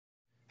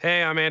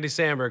Hey, I'm Andy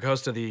Samberg,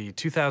 host of the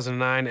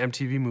 2009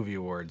 MTV Movie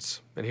Awards.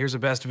 And here's a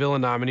Best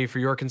Villain nominee for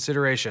your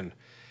consideration.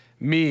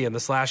 Me in the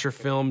slasher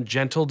film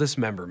Gentle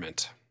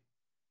Dismemberment.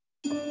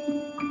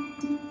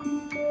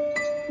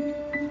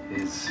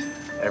 Is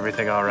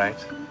everything all right?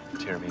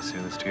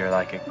 Tiramisu's to your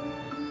liking?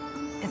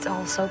 It's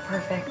all so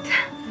perfect.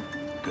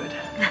 Good.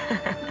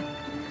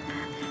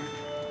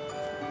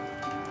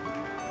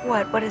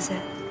 What is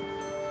it?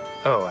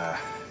 Oh,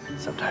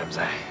 sometimes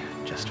I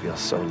just feel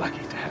so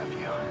lucky to have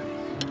you.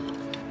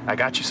 I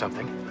got you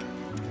something.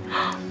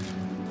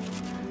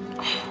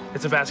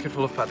 It's a basket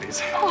full of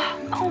puppies.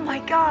 Oh my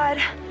God.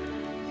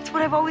 It's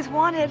what I've always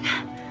wanted.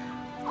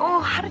 Oh,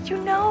 how did you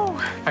know?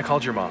 I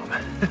called your mom.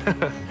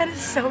 That is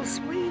so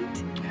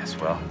sweet. Yes,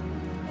 well,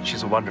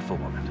 she's a wonderful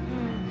woman.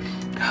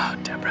 Oh,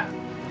 Deborah.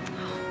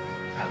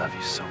 I love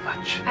you so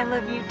much. I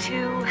love you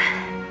too.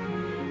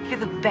 You're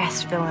the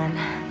best villain.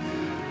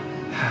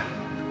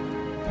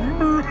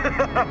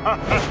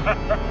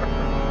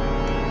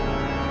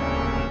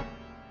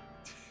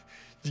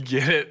 You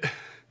get it?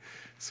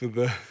 So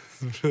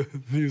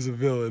he was a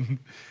villain.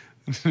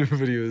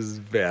 Everybody was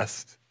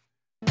best.